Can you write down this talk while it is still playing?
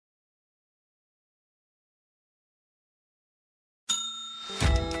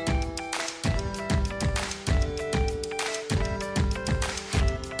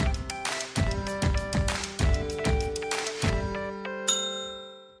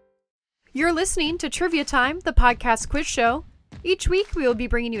You're listening to Trivia Time, the podcast quiz show. Each week, we will be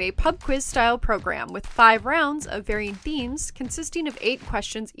bringing you a pub quiz style program with 5 rounds of varying themes consisting of 8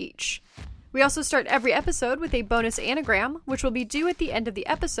 questions each. We also start every episode with a bonus anagram, which will be due at the end of the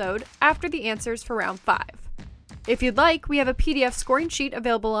episode after the answers for round 5. If you'd like, we have a PDF scoring sheet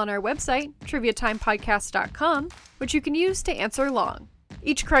available on our website, triviatimepodcast.com, which you can use to answer along.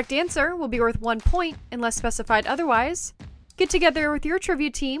 Each correct answer will be worth 1 point unless specified otherwise. Get together with your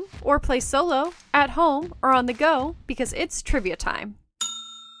trivia team or play solo, at home, or on the go because it's trivia time.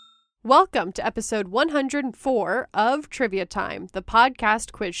 Welcome to episode 104 of Trivia Time, the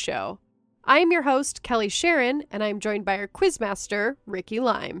podcast quiz show. I am your host, Kelly Sharon, and I'm joined by our quizmaster, Ricky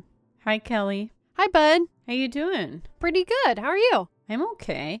Lime. Hi, Kelly. Hi, bud. How you doing? Pretty good. How are you? I'm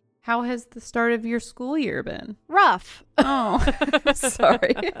okay. How has the start of your school year been? Rough. Oh,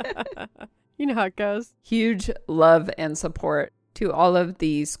 sorry. You know how it goes. Huge love and support to all of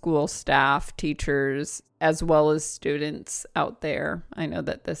the school staff, teachers, as well as students out there. I know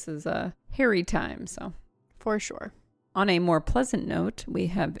that this is a hairy time, so. For sure. On a more pleasant note, we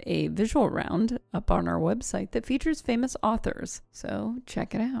have a visual round up on our website that features famous authors, so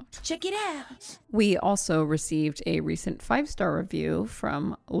check it out. Check it out. We also received a recent 5-star review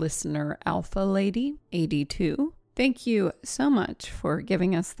from listener Alpha Lady 82. Thank you so much for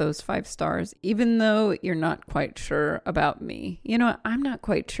giving us those 5 stars, even though you're not quite sure about me. You know, I'm not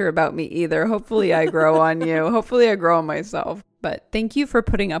quite sure about me either. Hopefully I grow on you. Hopefully I grow on myself. But thank you for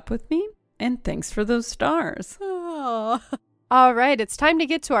putting up with me, and thanks for those stars. Oh. All right, it's time to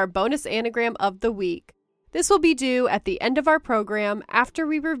get to our bonus anagram of the week. This will be due at the end of our program after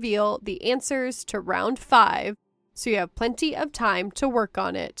we reveal the answers to round 5, so you have plenty of time to work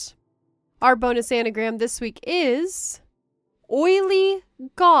on it. Our bonus anagram this week is Oily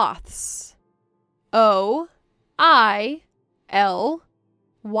Goths. OILYGOTHS.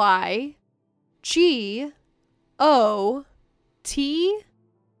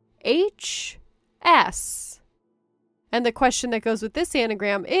 And the question that goes with this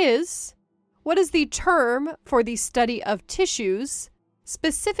anagram is, what is the term for the study of tissues,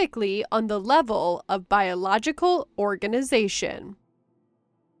 specifically on the level of biological organization?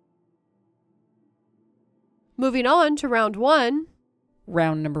 Moving on to round 1.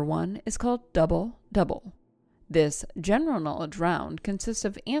 Round number 1 is called Double Double. This general knowledge round consists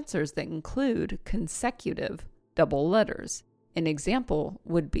of answers that include consecutive double letters. An example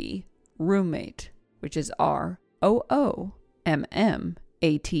would be roommate, which is ROOMMATE.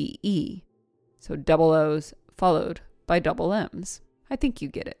 So double O's followed by double M's. I think you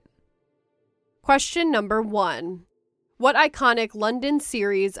get it. Question number 1. What iconic London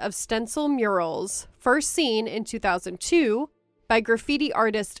series of stencil murals, first seen in 2002 by graffiti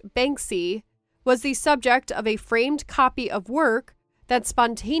artist Banksy, was the subject of a framed copy of work that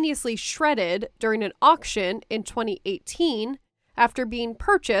spontaneously shredded during an auction in 2018 after being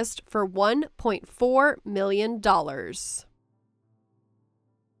purchased for $1.4 million?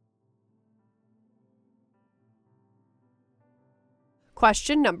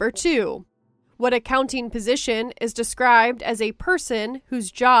 Question number 2. What accounting position is described as a person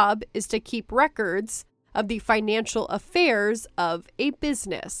whose job is to keep records of the financial affairs of a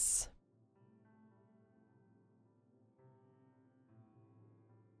business?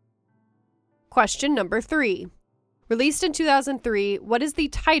 Question number 3. Released in 2003, what is the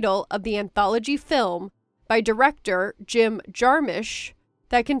title of the anthology film by director Jim Jarmusch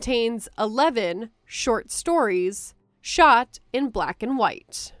that contains 11 short stories shot in black and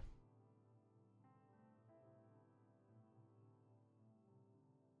white?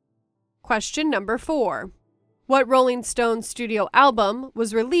 Question number 4. What Rolling Stones studio album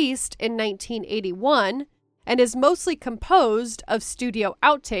was released in 1981 and is mostly composed of studio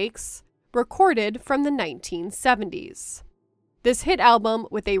outtakes recorded from the 1970s? This hit album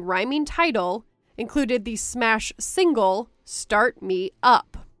with a rhyming title included the smash single Start Me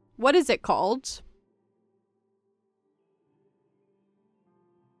Up. What is it called?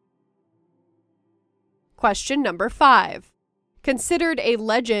 Question number 5. Considered a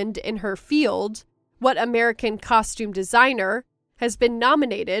legend in her field, what American costume designer has been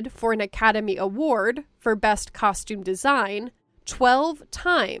nominated for an Academy Award for Best Costume Design 12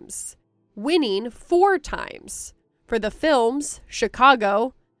 times, winning 4 times for the films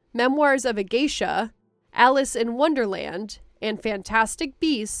Chicago, Memoirs of a Geisha, Alice in Wonderland, and Fantastic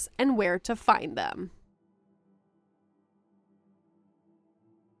Beasts and Where to Find Them?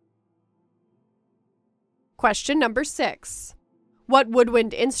 Question number 6. What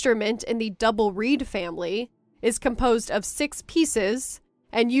woodwind instrument in the double reed family is composed of 6 pieces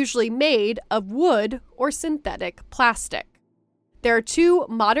and usually made of wood or synthetic plastic? There are two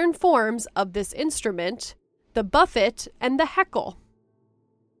modern forms of this instrument, the buffet and the heckle.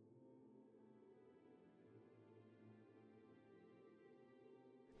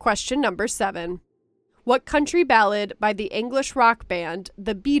 Question number 7. What country ballad by the English rock band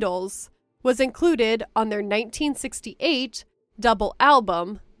The Beatles was included on their 1968 double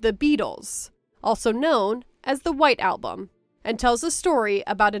album, The Beatles, also known as the White Album, and tells a story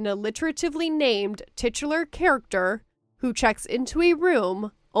about an alliteratively named titular character who checks into a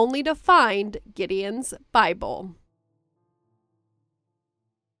room only to find Gideon's Bible?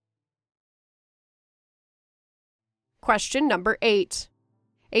 Question number 8.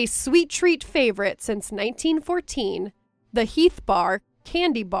 A sweet treat favorite since 1914, the Heath Bar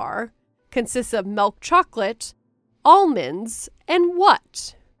candy bar consists of milk chocolate, almonds, and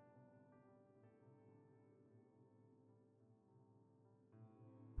what?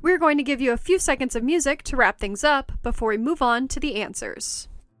 We're going to give you a few seconds of music to wrap things up before we move on to the answers.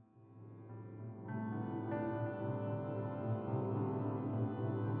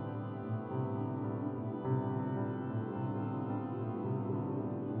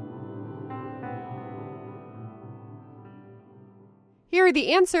 Here are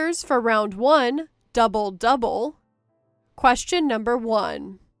the answers for round 1, Double Double. Question number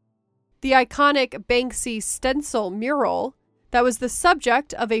 1. The iconic Banksy stencil mural that was the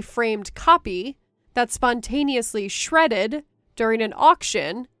subject of a framed copy that spontaneously shredded during an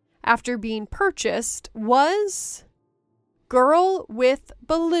auction after being purchased was Girl with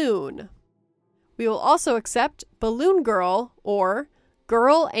Balloon. We will also accept Balloon Girl or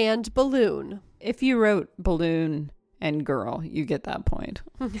Girl and Balloon. If you wrote balloon and girl, you get that point.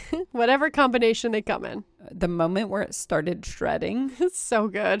 Whatever combination they come in. The moment where it started shredding It's so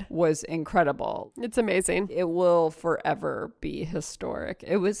good. was incredible. It's amazing. It will forever be historic.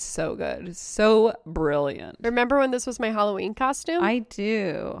 It was so good. So brilliant. Remember when this was my Halloween costume? I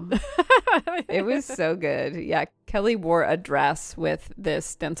do. It was so good. Yeah. Kelly wore a dress with this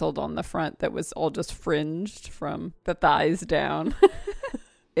stenciled on the front that was all just fringed from the thighs down.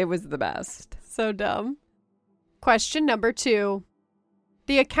 It was the best. So dumb. Question number 2.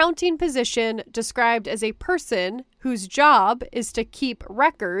 The accounting position described as a person whose job is to keep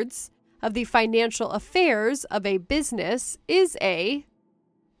records of the financial affairs of a business is a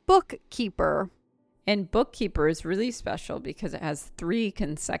bookkeeper. And bookkeeper is really special because it has 3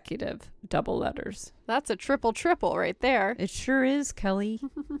 consecutive double letters. That's a triple right there. It sure is, Kelly.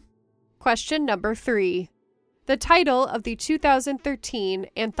 Question number 3. The title of the 2013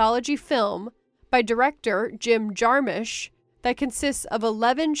 anthology film by director Jim Jarmusch that consists of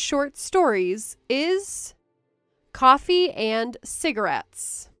 11 short stories is Coffee and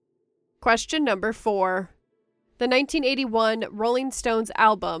Cigarettes. Question number 4. The 1981 Rolling Stones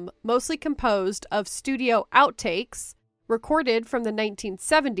album, mostly composed of studio outtakes recorded from the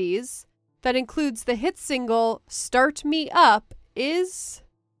 1970s, that includes the hit single Start Me Up, is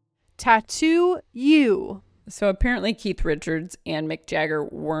Tattoo You. So apparently Keith Richards and Mick Jagger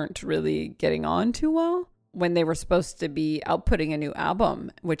weren't really getting on too well when they were supposed to be outputting a new album,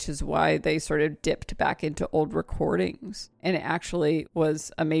 which is why they sort of dipped back into old recordings. And it actually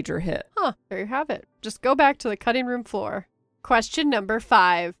was a major hit. There you have it. Just go back to the cutting room floor. Question number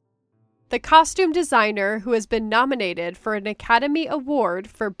 5. The costume designer who has been nominated for an Academy Award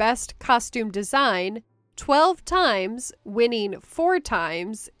for Best Costume Design 12 times, winning 4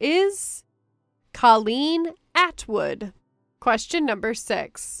 times, is Colleen Atwood. Question number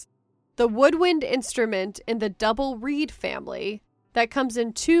 6. The woodwind instrument in the double reed family that comes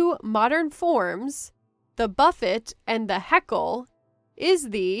in 2 modern forms, the buffet and the heckle, is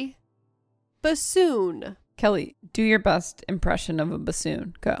the bassoon. Kelly, do your best impression of a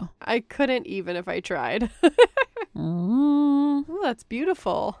bassoon. Go. I couldn't even if I tried. Mm, Ooh, that's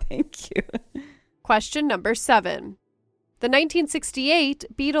beautiful. thank you. Question number 7. The 1968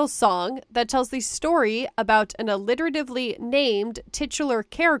 Beatles song that tells the story about an alliteratively named titular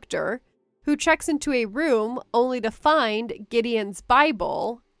character who checks into a room only to find Gideon's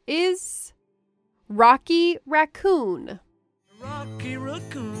Bible is Rocky Raccoon. Rocky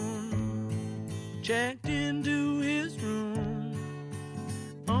Raccoon checked into his room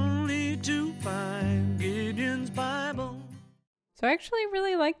only to find Gideon's Bible. So I actually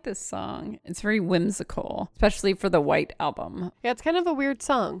really like this song. It's very whimsical, especially for the White Album. Yeah, it's kind of a weird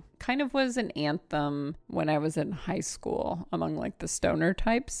song. Kind of was an anthem when I was in high school among like the stoner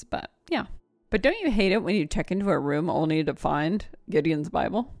types, but yeah. But don't you hate it when you check into a room only to find Gideon's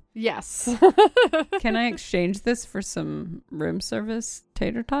Bible? Yes. Can I exchange this for some room service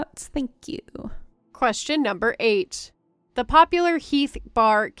tater tots? Thank you. Question number 8. The popular Heath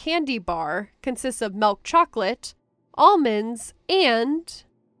Bar candy bar consists of milk chocolate, almonds, and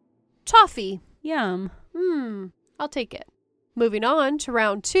toffee. Yum. I'll take it. Moving on to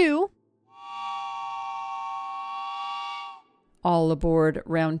round 2. All aboard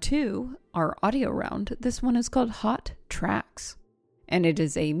round 2, our audio round. This one is called Hot Tracks, and it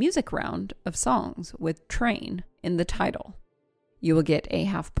is a music round of songs with train in the title. You will get a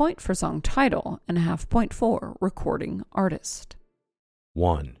half point for song title and a half point for recording artist.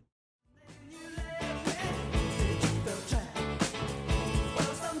 1,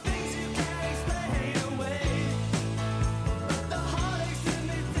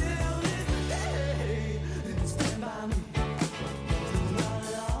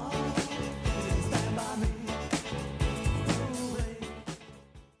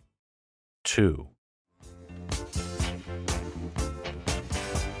 2,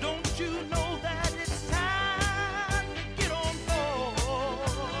 Don't you know that it's time to get on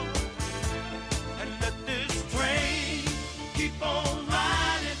board and let this train keep on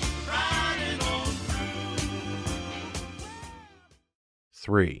riding on through.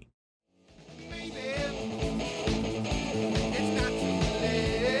 3, It's not too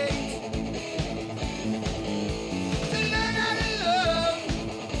late to learn how to love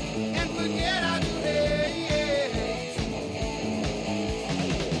and forget how to hate.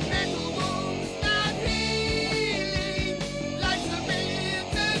 Mental wounds not healing, life's a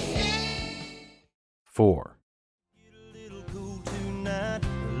fantasy. 4, Get a little cool tonight.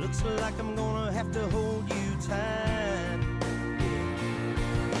 Looks like I'm gonna have to hold you tight.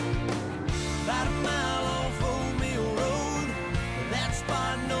 About a mile off Old Mill Road, that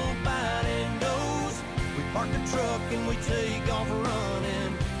spot nobody knows. We park the truck and we take off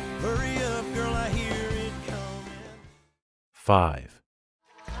running. Hurry up, girl, I hear it coming. 5,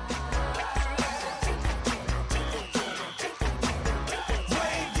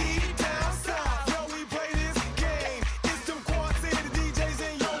 Way deep down south, yo, we play this game. It's them Quad City DJs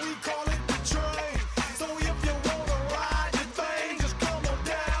and yo, we call it the train. So if you wanna ride the thing, just come on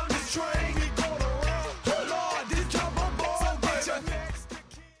down this train. We gonna run. Oh Lord, this jump aboard. So get your next to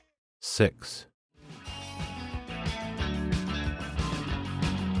kin. 6,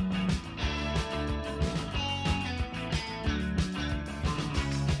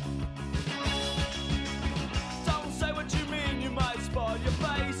 Don't say what you mean, you might spoil your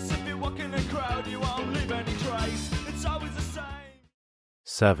face. If you walk in a crowd, you won't leave any trace. It's always the same.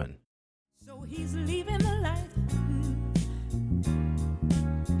 7, So he's leaving the life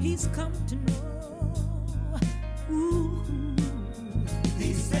he's come to know. Ooh.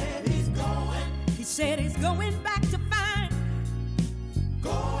 He said he's going back to find.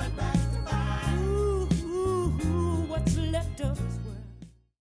 Ooh, what's left of his world.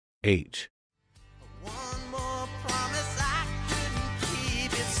 8, One more promise I couldn't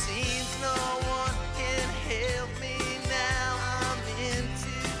keep. It seems no one can help me now. I'm in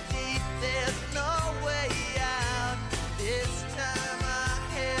too deep. There's no way out. This time I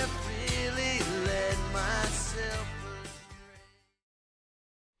have really let myself astray.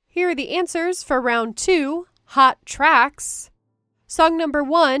 Here are the answers for round 2, Hot Tracks. Song number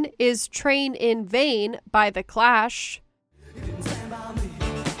 1 is Train in Vain by The Clash.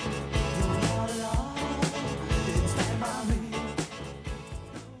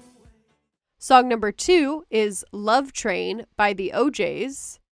 Song number 2 is Love Train by the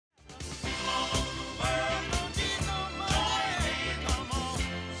OJs.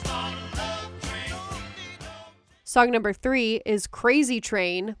 Song number 3 is Crazy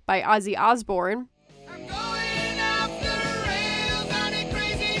Train by Ozzy Osbourne. I'm going off the rails on a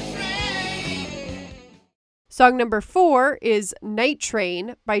crazy train. Song number 4 is Night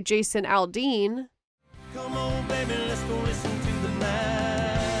Train by Jason Aldean. Come on, baby, let's go listen to the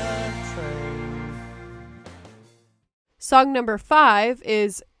night train. Song number 5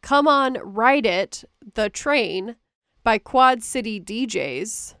 is Come On, Ride It, The Train by Quad City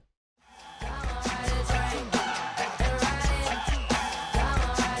DJs.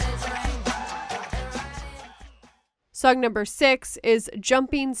 Song number 6 is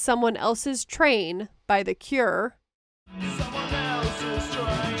Jumping Someone Else's Train by The Cure. Someone else's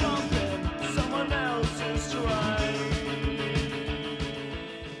train. Jumping someone else's train.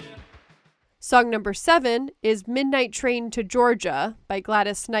 Song number 7 is Midnight Train to Georgia by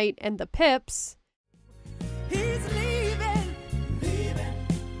Gladys Knight and the Pips. He's leaving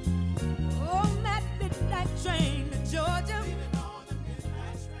on that midnight train to Georgia.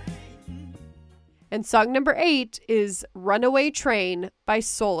 And song number 8 is Runaway Train by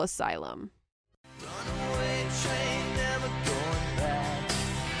Soul Asylum. Runaway train, never going back.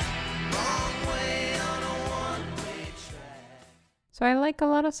 Wrong way on a one-way track. So I like a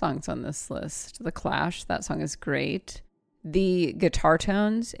lot of songs on this list. The Clash, that song is great. The guitar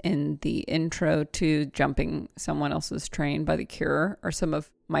tones in the intro to Jumping Someone Else's Train by The Cure are some of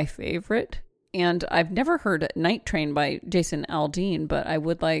my favorite. And I've never heard Night Train by Jason Aldean, but I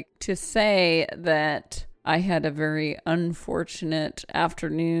would like to say that I had a very unfortunate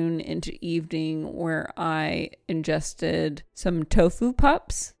afternoon into evening where I ingested some tofu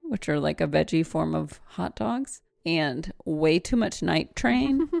pups, which are like a veggie form of hot dogs, and way too much Night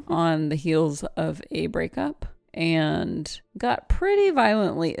Train on the heels of a breakup, and got pretty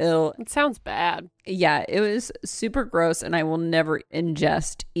violently ill. It sounds bad. Yeah, it was super gross, and I will never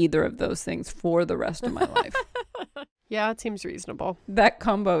ingest either of those things for the rest of my life. Yeah, it seems reasonable. That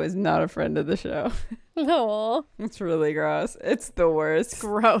combo is not a friend of the show. No. It's really gross. It's the worst.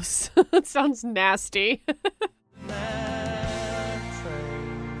 Gross. It sounds nasty.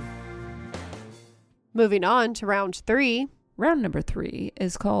 Moving on to round 3. Round number 3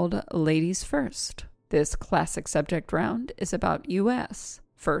 is called Ladies First. This classic subject round is about U.S.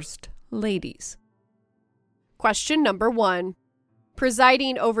 First Ladies. Question number 1.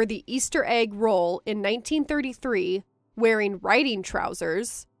 Presiding over the Easter egg roll in 1933, wearing riding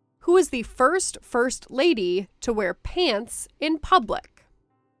trousers, who was the first First Lady to wear pants in public?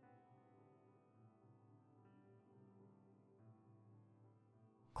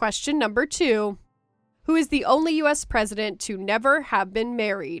 Question number 2. Who is the only U.S. president to never have been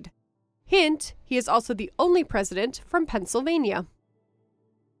married? Hint, he is also the only president from Pennsylvania.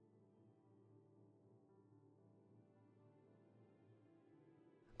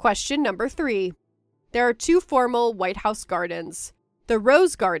 Question number 3. There are 2 formal White House gardens, the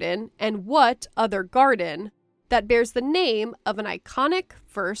Rose Garden and what other garden, that bears the name of an iconic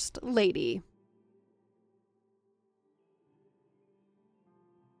First Lady?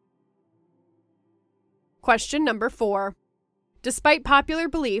 Question number 4. Despite popular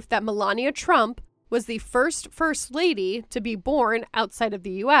belief that Melania Trump was the first First Lady to be born outside of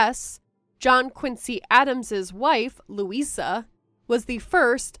the U.S., John Quincy Adams's wife, Louisa, was the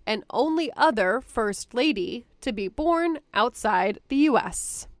first and only other First Lady to be born outside the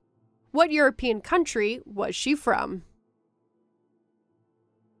U.S. What European country was she from?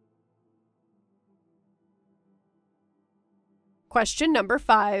 Question number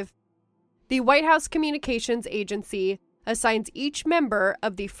 5. The White House Communications Agency assigns each member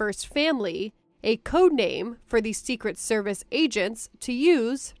of the first family a code name for the Secret Service agents to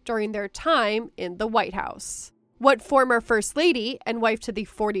use during their time in the White House. What former First Lady and wife to the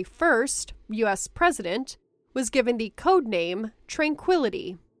 41st U.S. President was given the code name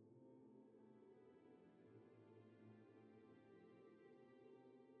Tranquility?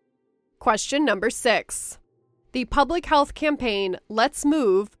 Question number 6. The public health campaign Let's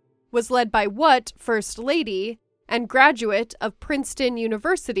Move was led by what First Lady and graduate of Princeton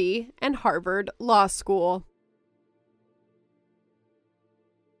University and Harvard Law School?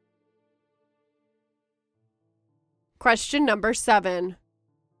 Question number 7.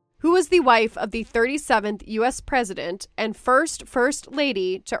 Who was the wife of the 37th U.S. President and first First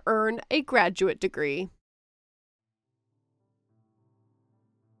Lady to earn a graduate degree?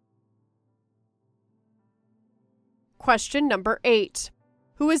 Question number 8.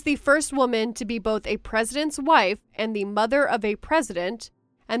 Who is the first woman to be both a president's wife and the mother of a president,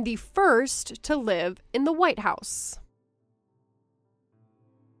 and the first to live in the White House?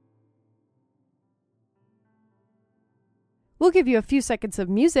 We'll give you a few seconds of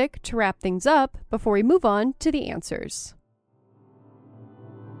music to wrap things up before we move on to the answers.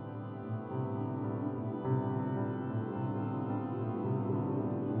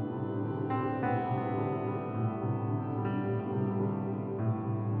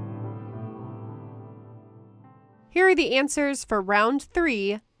 Here are the answers for round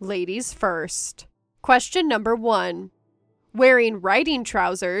 3, ladies first. Question number 1. Wearing riding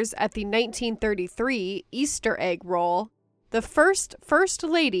trousers at the 1933 Easter egg roll, the first First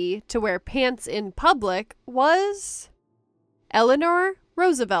Lady to wear pants in public was Eleanor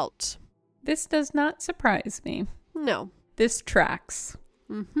Roosevelt. This does not surprise me. No. This tracks.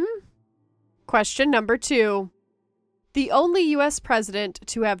 Question number 2. The only U.S. president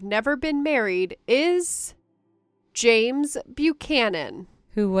to have never been married is James Buchanan,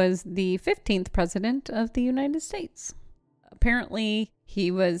 who was the 15th president of the United States. Apparently, he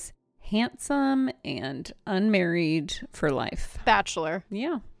was handsome and unmarried for life. Bachelor.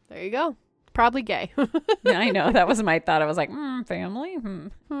 Yeah. There you go. Probably gay. Yeah, I know. That was my thought. I was like, family?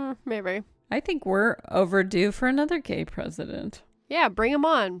 Maybe. I think we're overdue for another gay president. Yeah, bring him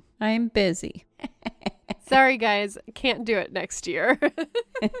on. I'm busy. Sorry, guys. Can't do it next year.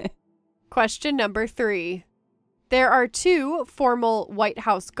 Question number 3. There are 2 formal White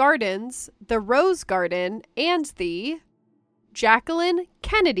House gardens, the Rose Garden and the Jacqueline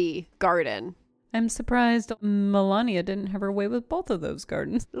Kennedy Garden. I'm surprised Melania didn't have her way with both of those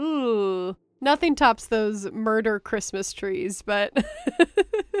gardens. Ooh, nothing tops those murder Christmas trees, but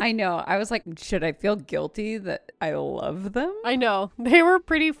I know. I was like, should I feel guilty that I love them? I know. They were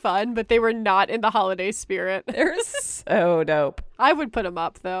pretty fun, but they were not in the holiday spirit. They're so dope. I would put them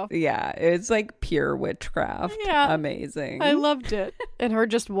up, though. Yeah, it's like pure witchcraft. Yeah. Amazing. I loved it. And her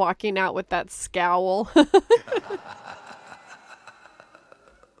just walking out with that scowl.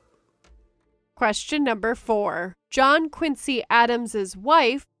 Question number 4. John Quincy Adams's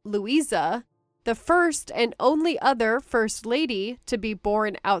wife, Louisa, the first and only other First Lady to be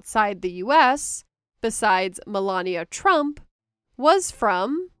born outside the U.S., besides Melania Trump, was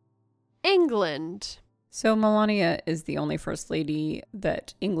from England. So Melania is the only First Lady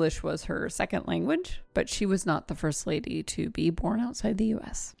that English was her second language, but she was not the First Lady to be born outside the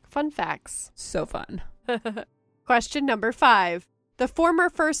U.S. Fun facts. So fun. Question number 5. The former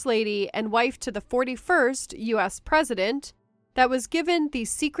First Lady and wife to the 41st U.S. President that was given the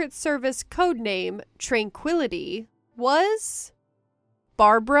Secret Service code name Tranquility was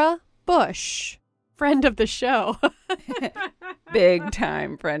Barbara Bush. Friend of the show. Big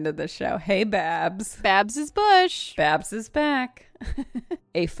time friend of the show. Hey, Babs. Babs is Bush. Babs is back.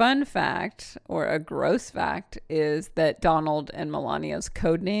 A fun fact, or a gross fact, is that Donald and Melania's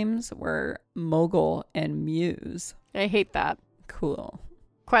code names were Mogul and Muse. I hate that. Cool.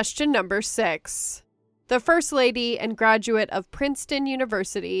 Question number 6. The First Lady and graduate of Princeton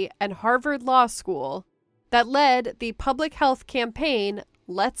University and Harvard Law School that led the public health campaign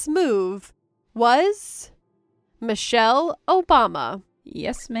Let's Move was Michelle Obama.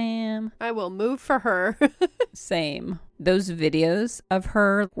 Yes, ma'am. I will move for her. Same. Those videos of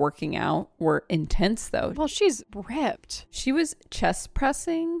her working out were intense, though. Well, she's ripped. She was chest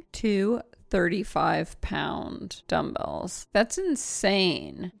pressing 2 35-pound dumbbells. That's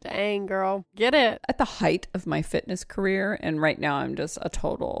insane. Dang, girl. Get it. At the height of my fitness career, and right now I'm just a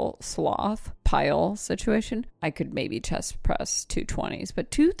total sloth pile situation, I could maybe chest press 220s, but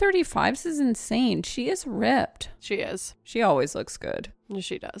 235s is insane. She is ripped. She is. She always looks good.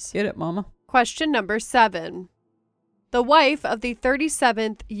 She does. Get it, mama. Question number 7. The wife of the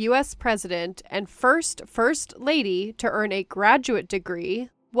 37th U.S. President and First Lady to earn a graduate degree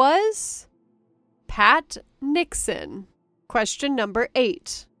was Pat Nixon. Question number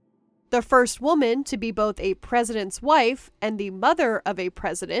 8. The first woman to be both a president's wife and the mother of a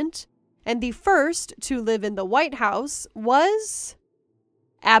president, and the first to live in the White House, was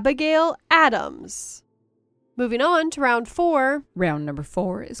Abigail Adams. Moving on to round 4. Round number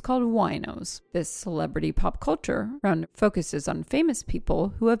 4 is called Winos. This celebrity pop culture round focuses on famous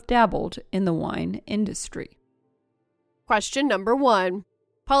people who have dabbled in the wine industry. Question number 1.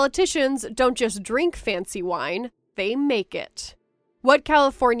 Politicians don't just drink fancy wine, they make it. What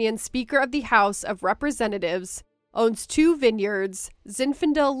Californian Speaker of the House of Representatives owns 2 vineyards,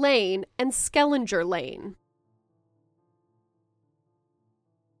 Zinfandel Lane and Skellinger Lane?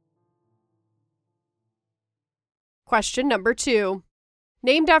 Question number 2.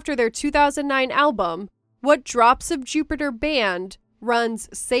 Named after their 2009 album, what Drops of Jupiter band runs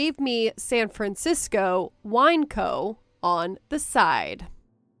Save Me San Francisco Wine Co. on the side?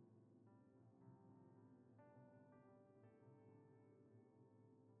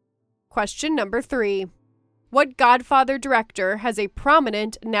 Question number 3. What Godfather director has a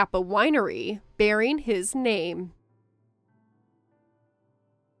prominent Napa winery bearing his name?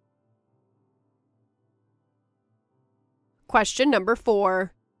 Question number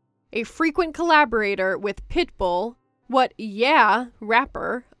 4. A frequent collaborator with Pitbull, what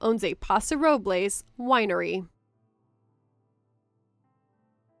rapper owns a Paso Robles winery?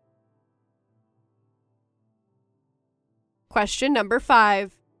 Question number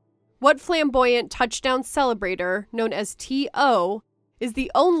 5. What flamboyant touchdown celebrator, known as T.O., is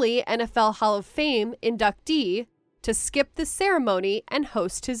the only NFL Hall of Fame inductee to skip the ceremony and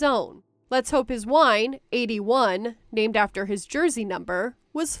host his own? Let's hope his wine, 81, named after his jersey number,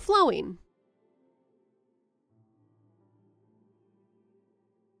 was flowing.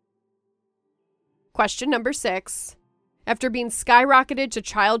 Question number 6. After being skyrocketed to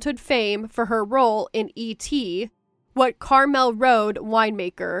childhood fame for her role in E.T., what Carmel Road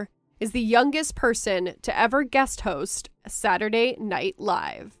winemaker is the youngest person to ever guest host Saturday Night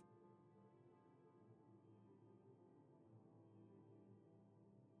Live?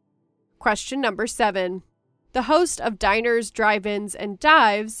 Question number 7. The host of Diners, Drive-Ins, and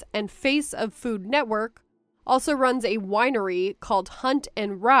Dives and face of Food Network also runs a winery called Hunt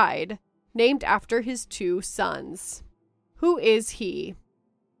and Ride named after his 2 sons. Who is he?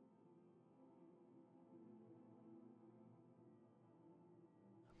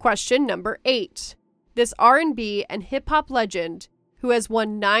 Question number 8. This R&B and hip-hop legend, who has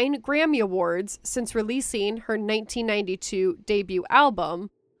won 9 Grammy Awards since releasing her 1992 debut album,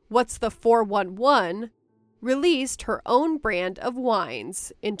 What's the 411, released her own brand of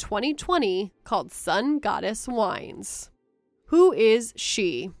wines in 2020 called Sun Goddess Wines. Who is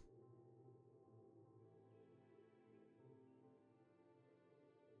she?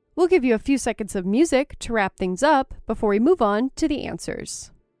 We'll give you a few seconds of music to wrap things up before we move on to the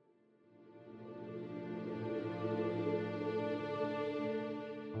answers.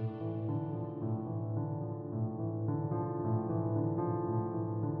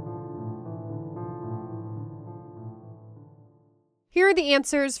 Here are the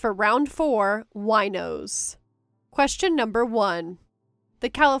answers for round 4, winos. Question number 1. The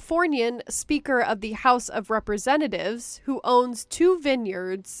Californian Speaker of the House of Representatives who owns 2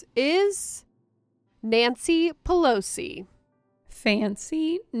 vineyards is Nancy Pelosi.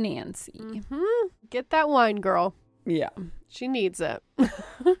 Fancy Nancy. Get that wine, girl. Yeah, She needs it.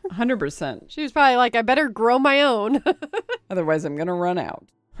 100%. She was probably like, I better grow my own. Otherwise, I'm going to run out.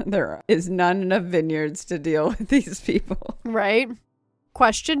 There is not enough vineyards to deal with these people. Right?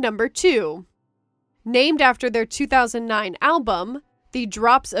 Question number 2. Named after their 2009 album, the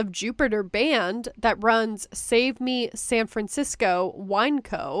Drops of Jupiter band that runs Save Me San Francisco Wine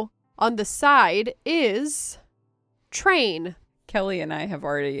Co. on the side is Train. Kelly and I have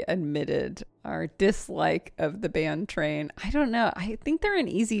already admitted our dislike of the band Train. I don't know. I think they're an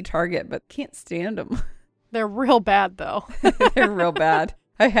easy target, but can't stand them. They're real bad, though. They're real bad.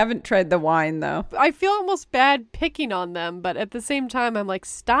 I haven't tried the wine, though. I feel almost bad picking on them, but at the same time, I'm like,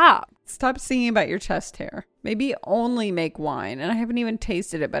 stop. Stop singing about your chest hair. Maybe only make wine. And I haven't even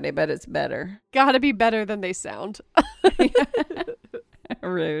tasted it, but I bet it's better. Gotta be better than they sound.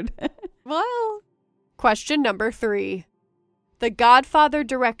 Rude. Well, question number 3. The Godfather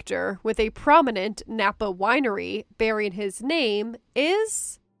director with a prominent Napa winery bearing his name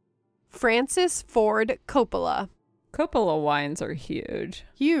is Francis Ford Coppola. Coppola wines are huge.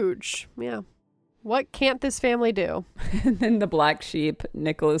 Huge. Yeah. What can't this family do? And then the black sheep,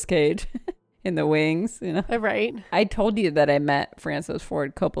 Nicolas Cage, in the wings, you know. Right. I told you that I met Francis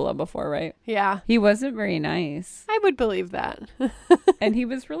Ford Coppola before, right? Yeah. He wasn't very nice. I would believe that. And he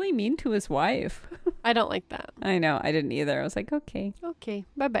was really mean to his wife. I don't like that. I know. I didn't either. I was like, okay, Okay.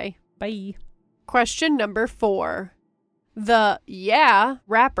 Bye-bye. bye. Question number 4. The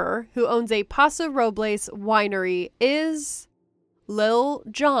rapper who owns a Paso Robles winery is Lil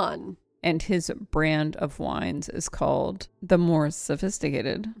Jon. And his brand of wines is called the more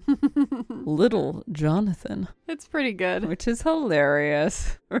sophisticated Little Jonathan, It's pretty good. which is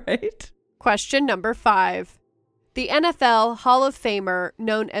hilarious, right? Question number 5. The NFL Hall of Famer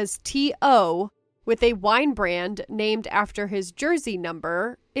known as T.O. with a wine brand named after his jersey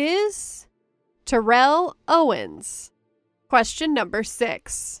number is Terrell Owens. Question number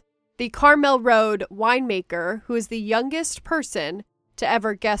 6. The Carmel Road winemaker who is the youngest person to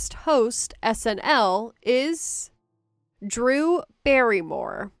ever guest host SNL is Drew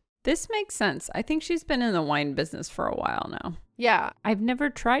Barrymore. This makes sense. I think she's been in the wine business for a while now. Yeah. I've never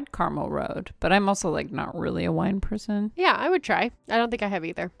tried Carmel Road, but I'm also like not really a wine person. Yeah, I would try. I don't think I have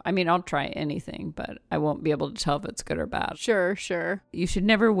either. I mean, I'll try anything, but I won't be able to tell if it's good or bad. Sure. You should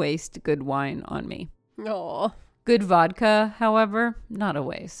never waste good wine on me. Oh, Good vodka, however, not a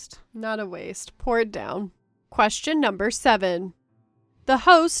waste. not a waste. Pour it down. Question number 7. The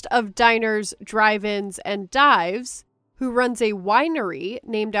host of Diners, Drive-Ins, and Dives, who runs a winery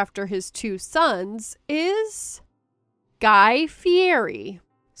named after his 2 sons, is Guy Fieri.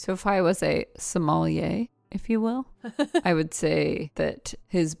 So if I was a sommelier, if you will, I would say that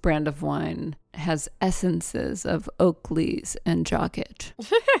his brand of wine has essences of Oakley's and Jockett.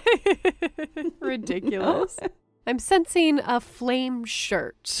 Ridiculous. I'm sensing a flame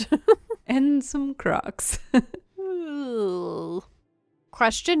shirt. And some Crocs. Ooh.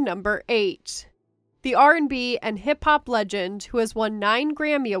 Question number 8. The R&B and hip-hop legend who has won 9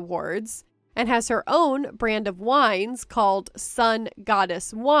 Grammy Awards and has her own brand of wines called Sun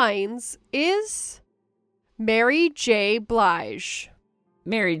Goddess Wines is Mary J. Blige.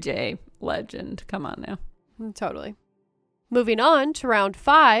 Mary J. Legend. Come on now. Totally. Moving on to round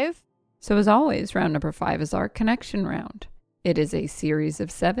 5. So as always, round number 5 is our connection round. It is a series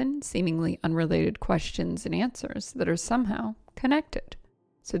of 7 seemingly unrelated questions and answers that are somehow connected.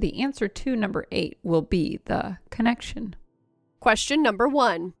 So the answer to number 8 will be the connection. Question number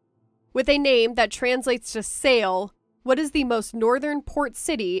 1. With a name that translates to sail, What is the most northern port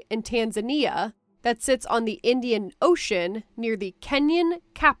city in Tanzania that sits on the Indian Ocean near the Kenyan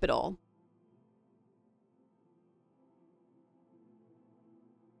capital?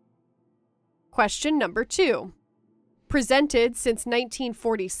 Question number 2. Presented since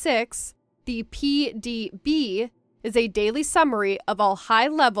 1946, the PDB is a daily summary of all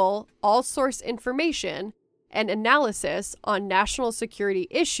high-level, all-source information and analysis on national security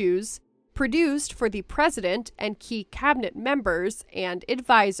issues produced for the President and key cabinet members and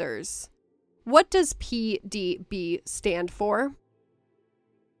advisors. What does PDB stand for?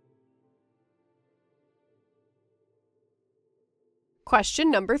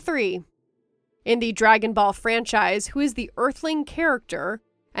 Question number 3. In the Dragon Ball franchise, who is the Earthling character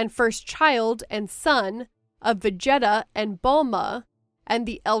and first child and son of Vegeta and Bulma, and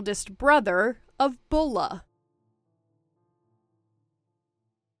the eldest brother of Bulla?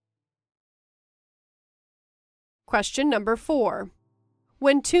 Question number 4.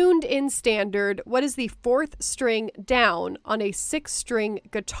 When tuned in standard, what is the 4th string down on a 6-string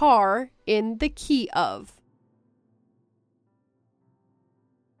guitar in the key of?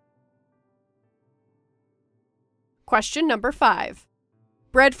 Question number 5.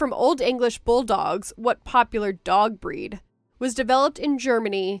 Bred from Old English bulldogs, what popular dog breed was developed in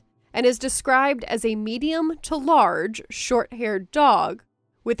Germany and is described as a medium to large, short-haired dog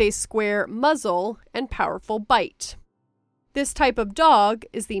with a square muzzle and powerful bite? This type of dog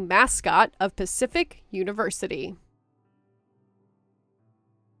is the mascot of Pacific University.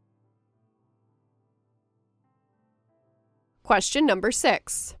 Question number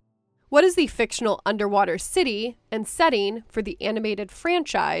 6. What is the fictional underwater city and setting for the animated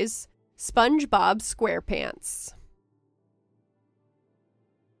franchise SpongeBob SquarePants?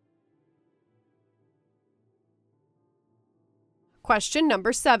 Question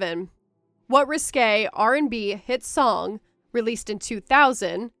number 7. What risque R&B hit song, released in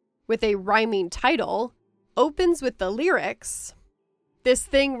 2000, with a rhyming title, opens with the lyrics, "This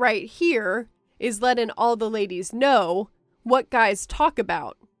thing right here is letting all the ladies know what guys talk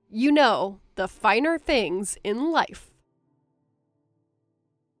about. You know, the finer things in life"?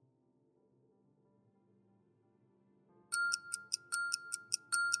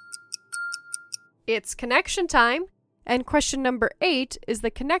 It's connection time, and question number 8 is the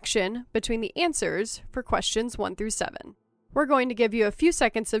connection between the answers for questions 1 through 7. We're going to give you a few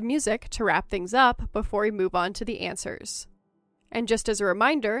seconds of music to wrap things up before we move on to the answers. And just as a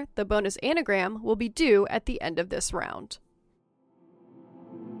reminder, the bonus anagram will be due at the end of this round.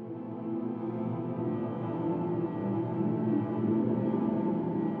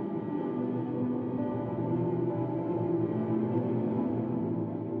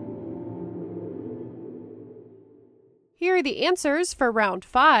 Here are the answers for round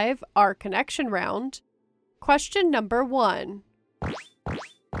 5, our connection round. Question number 1.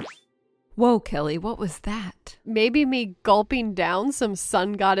 Whoa, Kelly, what was that? Maybe me gulping down some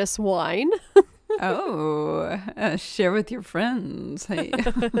sun goddess wine? Oh, share with your friends. Hey.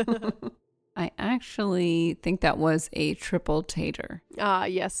 I actually think that was a triple tater. Ah,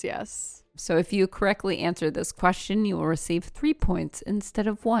 yes. So if you correctly answer this question, you will receive 3 points instead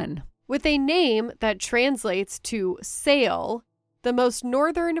of 1. With a name that translates to sail, the most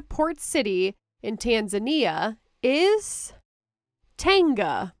northern port city in Tanzania is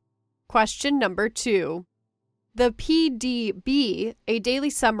Tanga. Question number 2. The PDB, a daily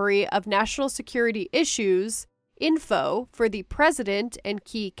summary of national security issues, info for the president and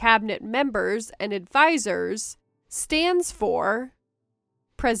key cabinet members and advisors, stands for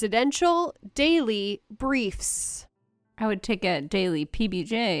Presidential Daily Briefs. I would take a daily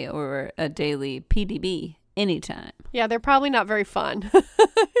PBJ or a daily PDB anytime. Yeah, they're probably not very fun.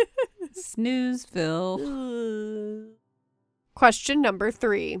 Snoozeville. Question number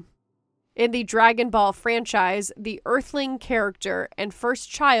 3. In the Dragon Ball franchise, the Earthling character and first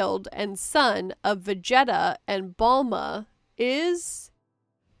child and son of Vegeta and Bulma is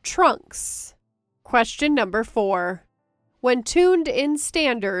Trunks. Question number 4. When tuned in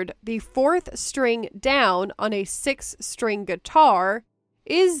standard, the 4th string down on a 6-string guitar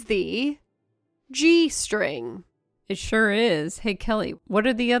is the G string. It sure is. Hey, Kelly, what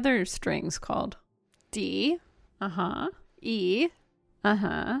are the other strings called? D. Uh-huh. E.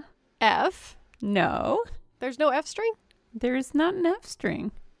 Uh-huh. F. No, There's no F string? there is not an F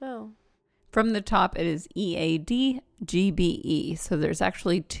string. Oh. From the top, it is E-A-D, G-B-E. So there's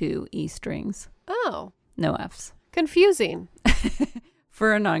actually 2 E strings. Oh. No Fs. Confusing.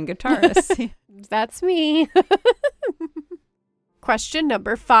 For a non-guitarist. That's me. Question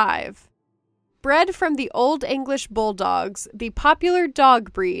number 5. Bred from the Old English bulldogs, the popular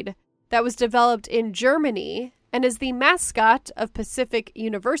dog breed that was developed in Germany and is the mascot of Pacific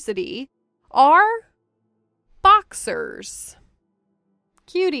University, are boxers.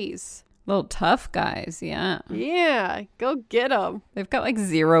 Cuties. Little tough guys, yeah. Yeah, go get them. They've got like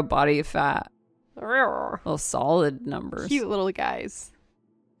 0 body fat. Little solid numbers. Cute little guys.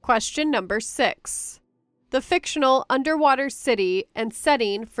 Question number 6. The fictional underwater city and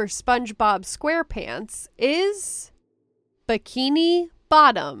setting for SpongeBob SquarePants is Bikini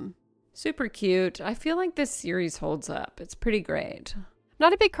Bottom. Super cute. I feel like this series holds up. It's pretty great.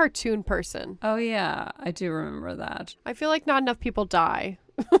 Not a big cartoon person. Oh, yeah. I do remember that. I feel like not enough people die.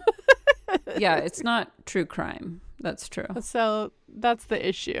 Yeah, it's not true crime. That's true. So that's the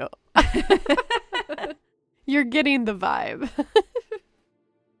issue. You're getting the vibe.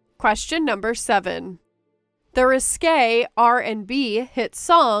 Question number 7. The risque R&B hit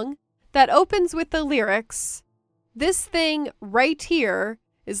song that opens with the lyrics, "This thing right here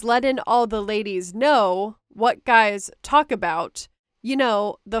is letting all the ladies know what guys talk about, you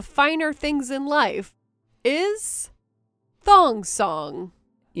know, the finer things in life," is Thong Song.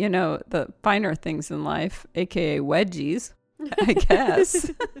 You know, the finer things in life, aka wedgies, I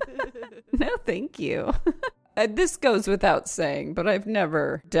guess. No, thank you. This goes without saying, but I've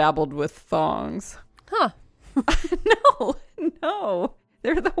never dabbled with thongs. Huh. No.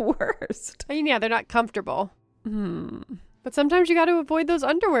 They're the worst. I mean, yeah, they're not comfortable. Hmm. But sometimes you got to avoid those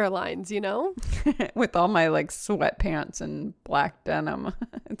underwear lines, you know? With all my like sweatpants and black denim,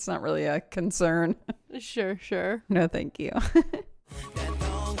 it's not really a concern. Sure. No, thank you.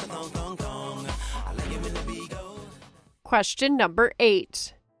 Question number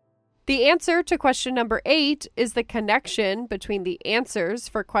 8. The answer to question number 8 is the connection between the answers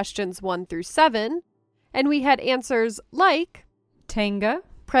for questions 1 through 7. And we had answers like Tanga,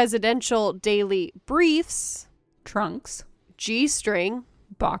 presidential daily briefs, trunks, G-string,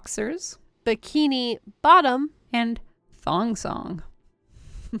 boxers, bikini bottom, and thong song.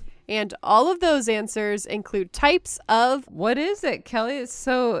 and all of those answers include types of What is it, Kelly? It's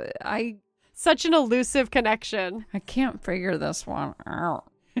such an elusive connection. I can't figure this one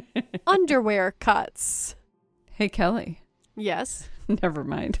out. Underwear cuts. Hey, Kelly. Yes. Never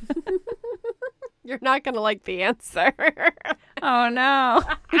mind. You're not going to like the answer. Oh, no.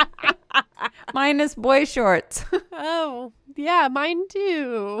 Minus boy shorts. Oh, yeah, mine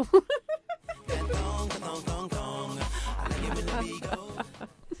too.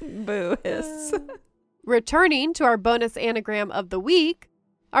 Boo hiss. Returning to our bonus anagram of the week,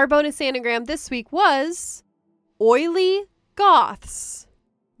 our bonus anagram this week was oily goths.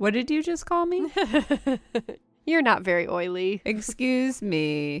 What did you just call me? You're not very oily. Excuse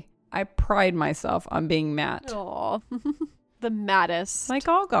me. I pride myself on being matte. Aw, the maddest. Like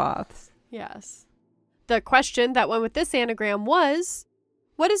all goths. Yes. The question that went with this anagram was,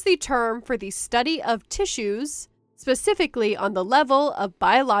 what is the term for the study of tissues, specifically on the level of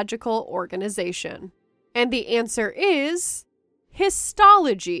biological organization? And the answer is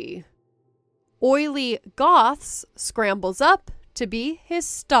histology. Oily goths scrambles up to be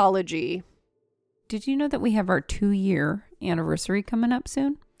histology. Did you know that we have our 2-year anniversary coming up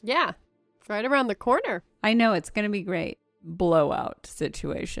soon? Yeah, it's right around the corner. I know, it's going to be great. Blowout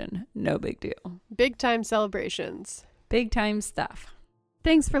situation. No big deal. Big time celebrations. Big time stuff.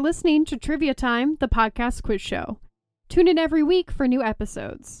 Thanks for listening to Trivia Time, the podcast quiz show. Tune in every week for new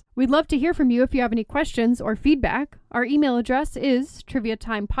episodes. We'd love to hear from you if you have any questions or feedback. Our email address is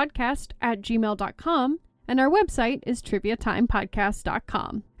triviatimepodcast@gmail.com, and our website is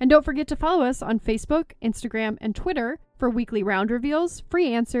triviatimepodcast.com. And don't forget to follow us on Facebook, Instagram, and Twitter for weekly round reveals,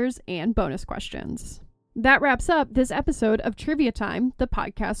 free answers, and bonus questions. That wraps up this episode of Trivia Time, the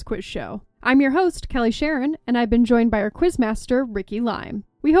podcast quiz show. I'm your host, Kelly Sharon, and I've been joined by our quizmaster, Ricky Lime.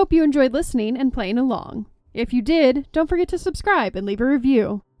 We hope you enjoyed listening and playing along. If you did, don't forget to subscribe and leave a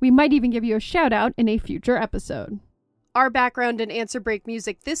review. We might even give you a shout out in a future episode. Our background and answer break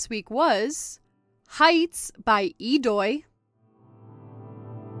music this week was Heights by Edoy.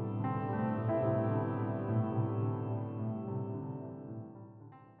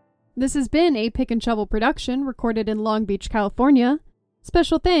 This has been a Pick and Shovel production recorded in Long Beach, California.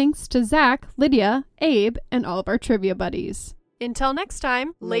 Special thanks to Zach, Lydia, Abe, and all of our trivia buddies. Until next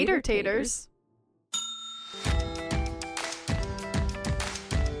time, later taters.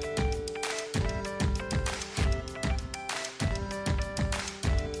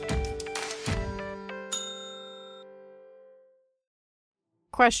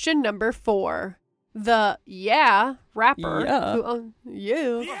 Question number 4. The Yeah rapper Yeah. who owns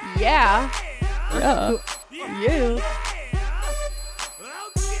you. Yeah. Yeah. You.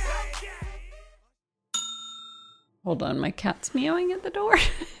 Hold on, my cat's meowing at the door.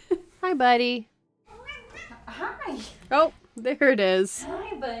 Hi, buddy. Hi. Oh, there it is.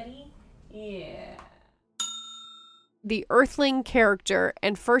 Hi, buddy. Yeah. The Earthling character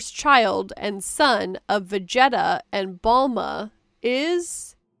and first child and son of Vegeta and Bulma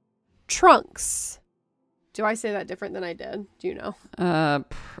is Trunks. Do I say that different than I did? Do you know? I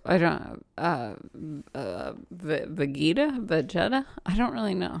don't. Vegeta. I don't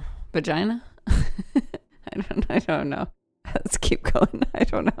really know. Vagina. I don't know. Let's keep going. I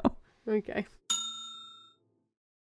don't know. Okay.